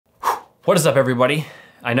What is up, everybody?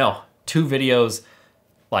 I know, 2 videos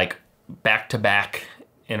like back to back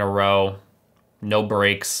in a row, no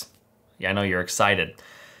breaks. Yeah, I know you're excited.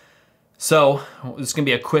 So this is gonna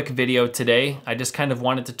be a quick video today. I just kind of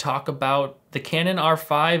wanted to talk about the Canon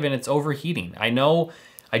R5 and its overheating. I know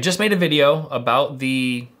I just made a video about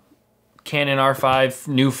the Canon R5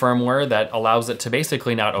 new firmware that allows it to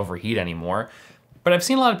basically not overheat anymore. But I've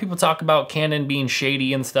seen a lot of people talk about Canon being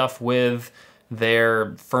shady and stuff with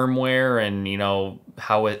their firmware and, you know,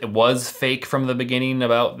 how it was fake from the beginning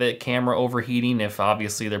about the camera overheating if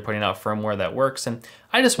obviously they're putting out firmware that works. And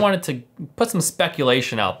I just wanted to put some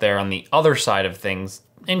speculation out there on the other side of things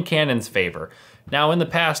in Canon's favor. Now, in the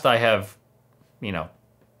past, I have, you know,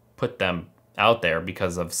 put them out there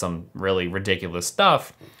because of some really ridiculous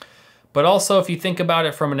stuff. But also, if you think about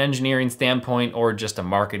it from an engineering standpoint or just a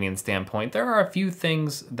marketing standpoint, there are a few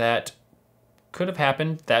things that could have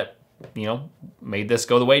happened that, you know, made this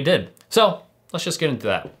go the way it did. So let's just get into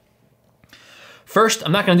that. First,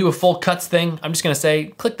 I'm not gonna do a full cuts thing. I'm just gonna say,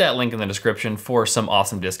 click that link in the description for some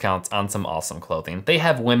awesome discounts on some awesome clothing. They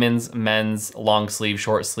have women's, men's, long sleeve,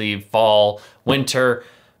 short sleeve, fall, winter.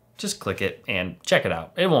 Just click it and check it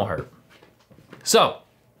out. It won't hurt. So,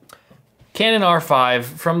 Canon R5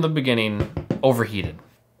 from the beginning overheated.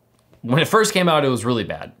 When it first came out, it was really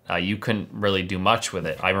bad. You couldn't really do much with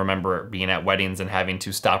it. I remember being at weddings and having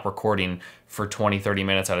to stop recording for 20, 30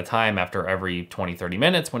 minutes at a time after every 20, 30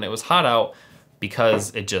 minutes when it was hot out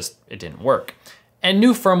because it didn't work. And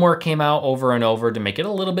new firmware came out over and over to make it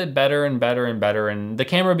a little bit better and better and better, and the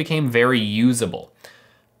camera became very usable.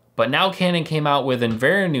 But now Canon came out with a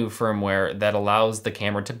very new firmware that allows the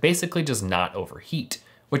camera to basically just not overheat,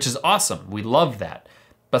 which is awesome. We love that.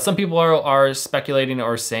 But some people are speculating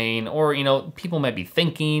or saying, or, you know, people might be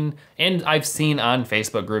thinking, and I've seen on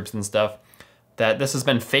Facebook groups and stuff, that this has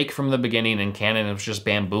been fake from the beginning and Canon was just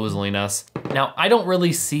bamboozling us. Now, I don't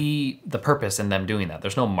really see the purpose in them doing that.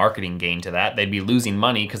 There's no marketing gain to that. They'd be losing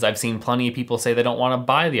money because I've seen plenty of people say they don't want to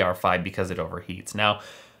buy the R5 because it overheats. Now,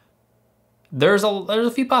 there's a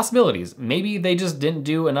few possibilities. Maybe they just didn't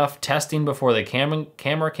do enough testing before the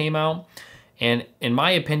camera came out. And in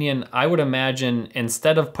my opinion, I would imagine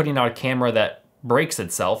instead of putting out a camera that breaks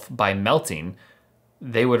itself by melting,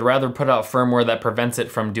 they would rather put out firmware that prevents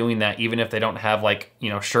it from doing that, even if they don't have, like,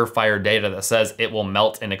 you know, surefire data that says it will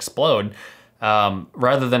melt and explode,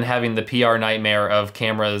 rather than having the PR nightmare of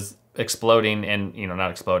cameras exploding and, you know,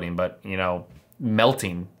 not exploding, but, you know,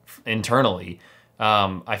 melting internally.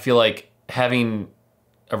 I feel like having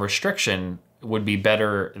a restriction would be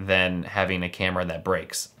better than having a camera that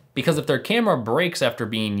breaks. Because if their camera breaks after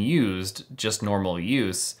being used, just normal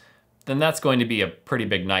use, then that's going to be a pretty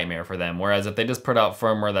big nightmare for them. Whereas if they just put out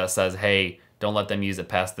firmware that says, hey, don't let them use it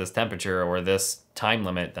past this temperature or this time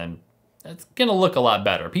limit, then it's gonna look a lot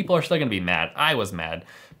better. People are still gonna be mad. I was mad,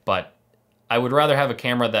 but I would rather have a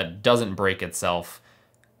camera that doesn't break itself,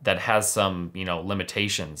 that has some, you know,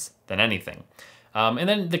 limitations than anything. And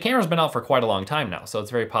then the camera's been out for quite a long time now, so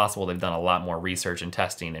it's very possible they've done a lot more research and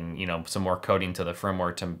testing and, you know, some more coding to the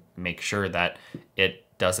firmware to make sure that it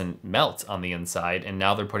doesn't melt on the inside. And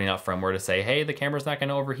now they're putting out firmware to say, hey, the camera's not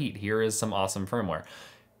gonna overheat. Here is some awesome firmware.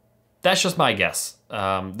 That's just my guess.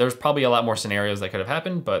 There's probably a lot more scenarios that could have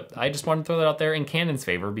happened, but I just wanted to throw that out there in Canon's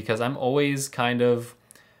favor because I'm always kind of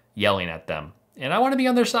yelling at them. And I wanna be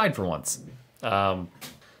on their side for once.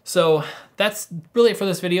 So that's really it for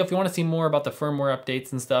this video. If you want to see more about the firmware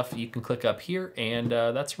updates and stuff, you can click up here. And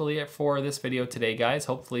that's really it for this video today, guys.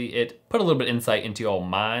 Hopefully it put a little bit of insight into your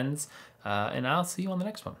minds. And I'll see you on the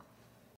next one.